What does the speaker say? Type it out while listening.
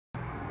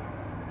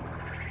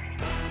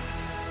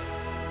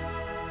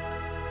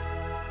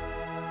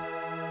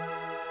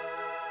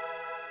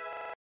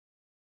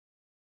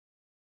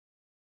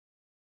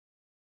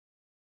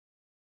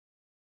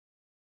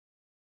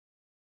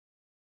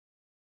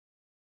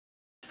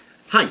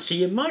Hi, so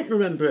you might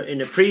remember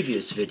in a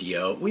previous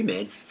video we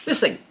made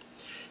this thing.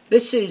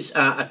 This is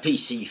a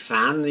PC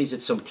fan. These are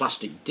some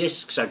plastic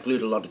discs. I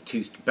glued a lot of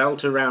toothed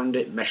belt around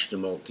it, meshed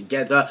them all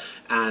together,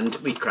 and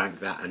we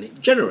crank that and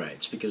it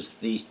generates because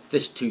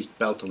this toothed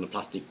belt on the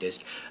plastic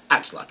disc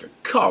acts like a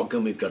cog,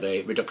 and we've got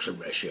a reduction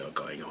ratio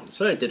going on.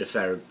 So it did a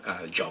fair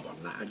job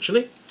on that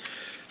actually.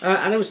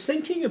 And I was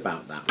thinking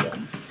about that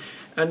one,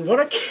 and what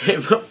I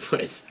came up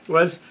with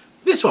was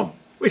this one,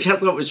 which I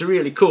thought was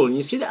really cool. And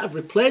you see that I've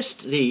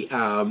replaced the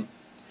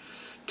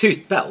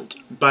tooth belt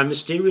by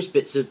mysterious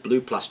bits of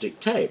blue plastic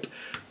tape.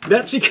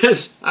 That's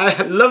because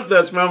I love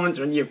those moments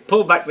when you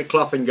pull back the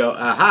cloth and go,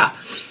 aha.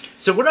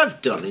 So what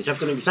I've done is I've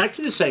done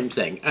exactly the same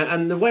thing.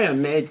 And the way I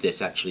made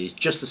this actually is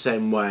just the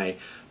same way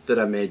that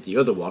I made the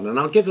other one. And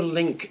I'll give a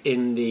link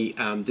in the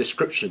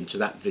description to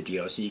that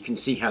video so you can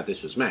see how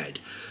this was made.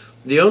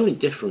 The only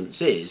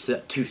difference is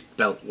that tooth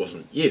belt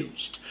wasn't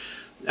used.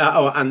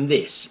 And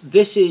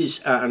this is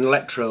an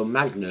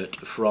electromagnet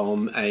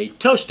from a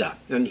toaster,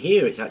 and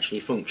here it's actually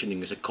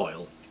functioning as a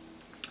coil.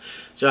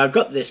 So I've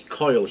got this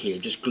coil here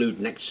just glued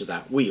next to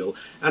that wheel,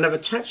 and I've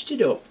attached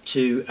it up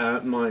to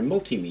my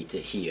multimeter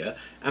here,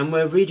 and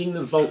we're reading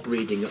the volt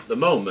reading at the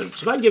moment.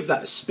 So if I give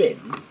that a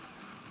spin,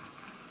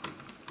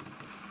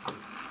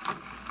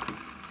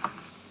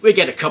 we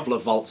get a couple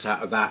of volts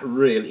out of that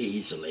real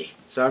easily.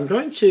 So I'm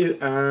going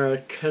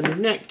to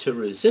connect a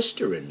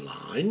resistor in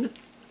line.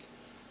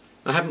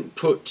 I haven't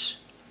put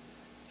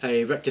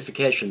a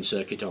rectification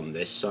circuit on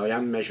this, so I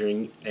am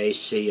measuring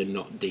AC and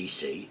not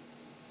DC.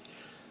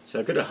 So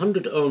I've got a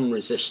 100 ohm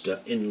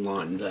resistor in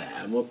line there,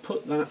 and we'll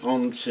put that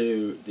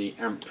onto the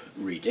amp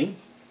reading.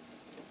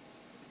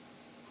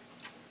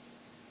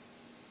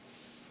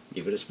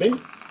 Give it a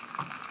spin.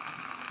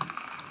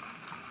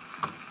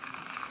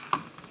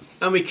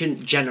 And we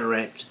can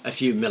generate a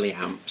few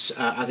milliamps.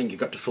 I think it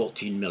got to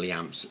 14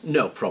 milliamps,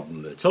 no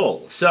problem at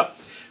all. So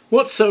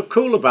what's so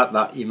cool about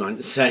that, you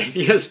might say,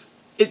 because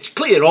it's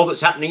clear all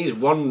that's happening is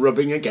one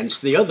rubbing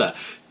against the other.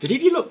 But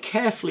if you look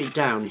carefully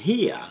down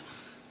here,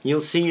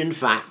 you'll see in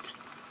fact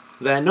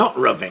they're not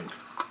rubbing.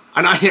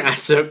 And I think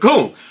that's so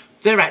cool.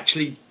 They're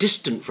actually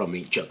distant from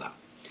each other.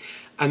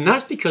 And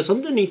that's because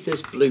underneath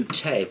this blue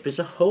tape is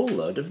a whole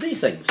load of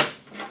these things.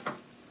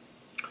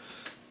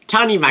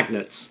 Tiny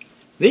magnets.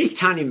 These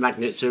tiny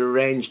magnets are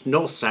arranged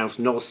north-south,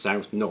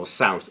 north-south,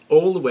 north-south,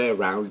 all the way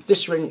around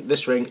this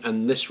ring,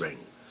 and this ring.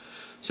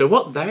 So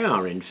what they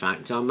are, in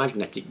fact, are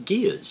magnetic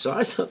gears. So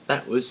I thought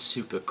that was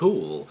super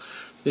cool,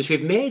 because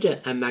we've made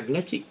a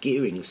magnetic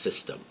gearing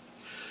system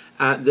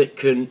that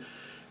can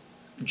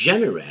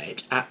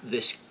generate at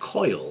this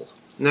coil.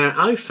 Now,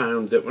 I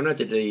found that when I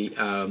did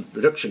a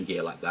reduction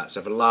gear like that,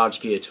 so from a large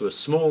gear to a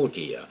small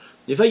gear,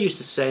 if I used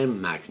the same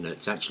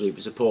magnets, actually it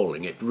was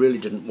appalling. It really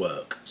didn't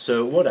work.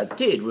 So what I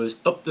did was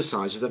up the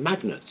size of the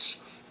magnets.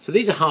 So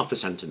these are 0.5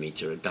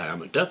 centimetre in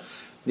diameter.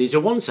 These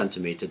are 1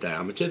 centimetre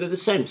diameter. They're the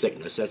same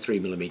thickness. They're 3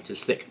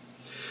 millimetres thick.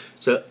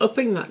 So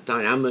upping that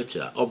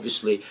diameter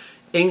obviously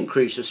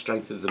increased the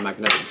strength of the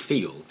magnetic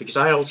field, because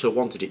I also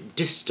wanted it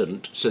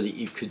distant so that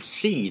you could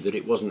see that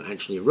it wasn't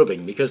actually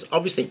rubbing, because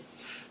obviously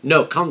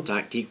no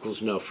contact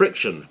equals no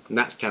friction, and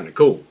that's kind of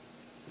cool.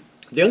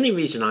 The only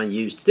reason I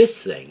used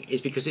this thing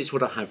is because it's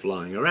what I have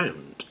lying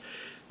around.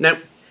 Now,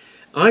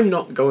 I'm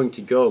not going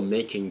to go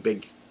making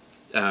big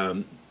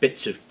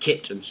bits of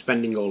kit and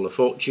spending all the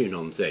fortune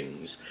on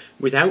things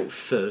without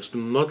first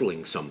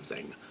modelling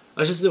something.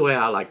 This is the way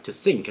I like to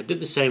think. I did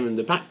the same in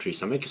the battery,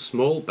 so I make a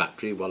small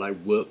battery while I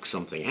work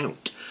something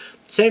out.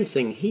 Same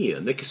thing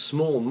here, make a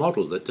small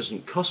model that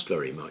doesn't cost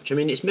very much. I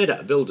mean, it's made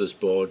out of builder's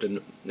board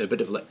and a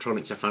bit of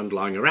electronics I found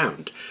lying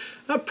around.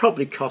 That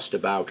probably cost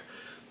about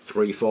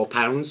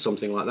 £3–4,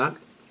 something like that.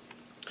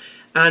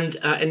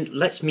 And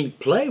lets me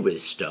play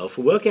with stuff,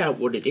 work out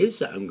what it is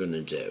that I'm going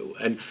to do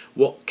and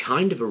what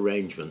kind of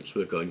arrangements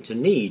we're going to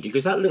need.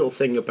 Because that little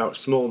thing about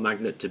small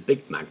magnet to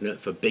big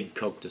magnet for big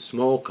cog to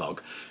small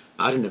cog,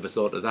 I'd never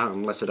thought of that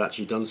unless I'd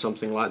actually done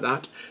something like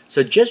that.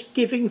 So just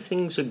giving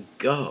things a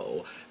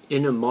go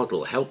in a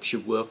model helps you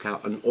work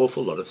out an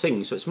awful lot of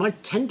things. So it's my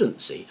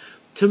tendency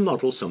to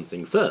model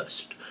something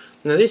first.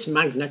 Now this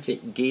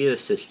magnetic gear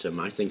system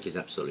I think is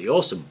absolutely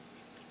awesome.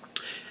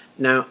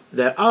 Now,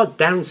 there are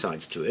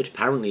downsides to it.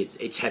 Apparently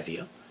it's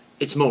heavier,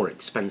 it's more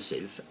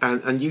expensive,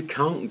 and you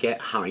can't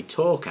get high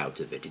torque out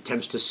of it. It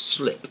tends to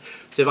slip.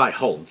 So if I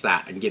hold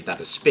that and give that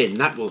a spin,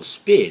 that will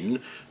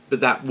spin, but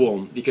that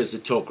won't because the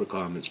torque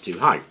requirement's too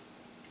high.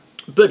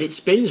 But it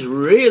spins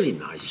really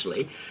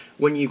nicely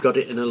when you've got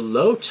it in a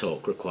low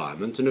torque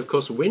requirement, and of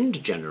course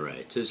wind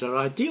generators are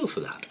ideal for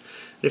that.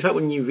 In fact,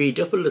 when you read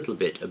up a little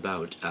bit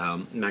about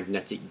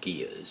magnetic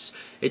gears,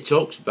 it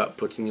talks about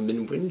putting them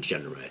in wind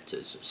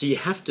generators. So you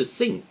have to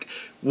think,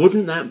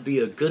 wouldn't that be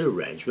a good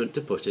arrangement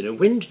to put in a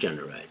wind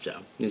generator?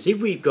 Because if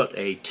we've got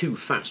a too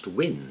fast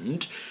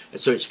wind,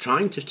 so it's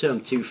trying to turn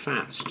too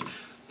fast,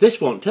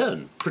 this won't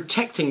turn,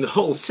 protecting the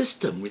whole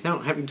system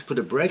without having to put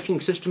a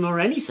braking system or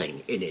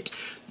anything in it.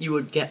 You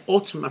would get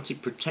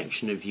automatic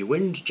protection of your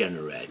wind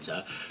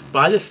generator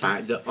by the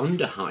fact that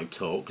under high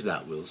torque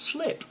that will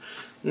slip.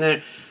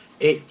 Now,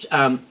 It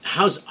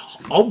has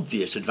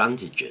obvious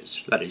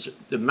advantages, that is,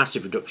 the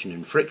massive reduction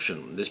in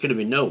friction. There's going to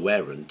be no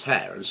wear and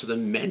tear, and so the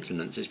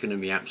maintenance is going to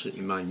be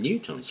absolutely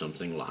minute on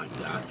something like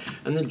that.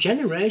 And the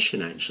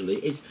generation actually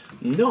is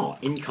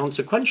not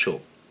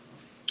inconsequential.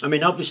 I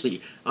mean,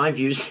 obviously, I've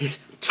used this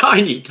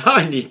tiny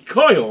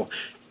coil,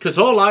 because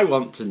all I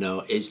want to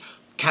know is,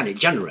 can it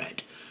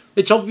generate?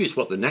 It's obvious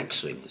what the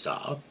next things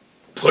are.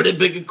 Put a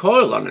bigger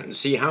coil on it and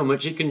see how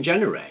much it can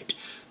generate.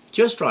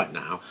 Just right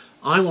now,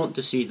 I want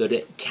to see that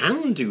it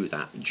can do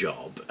that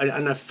job,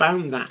 and I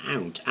found that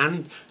out,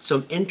 and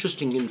some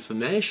interesting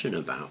information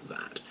about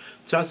that.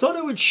 So I thought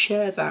I would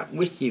share that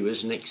with you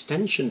as an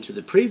extension to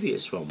the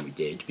previous one we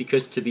did,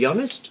 because to be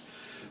honest,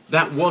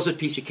 that was a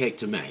piece of cake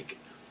to make.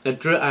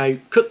 I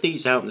cut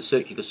these out in the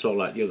circular saw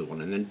like the other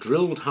one, and then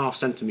drilled 1/2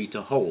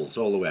 centimetre holes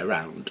all the way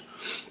around,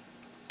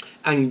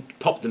 and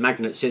popped the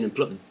magnets in and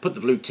put the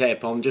blue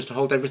tape on just to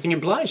hold everything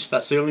in place.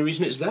 That's the only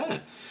reason it's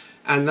there.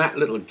 And that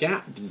little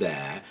gap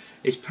there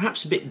is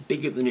perhaps a bit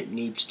bigger than it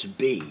needs to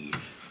be,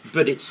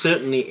 but it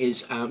certainly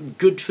is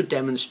good for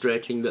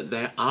demonstrating that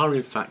they are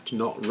in fact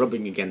not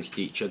rubbing against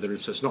each other, and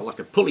so it's not like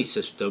a pulley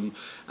system,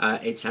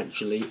 it's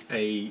actually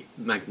a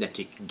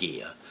magnetic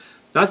gear.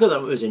 I thought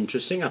that was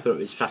interesting, I thought it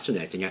was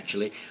fascinating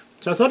actually,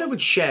 so I thought I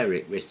would share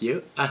it with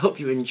you. I hope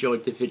you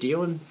enjoyed the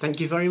video, and thank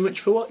you very much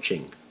for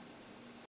watching.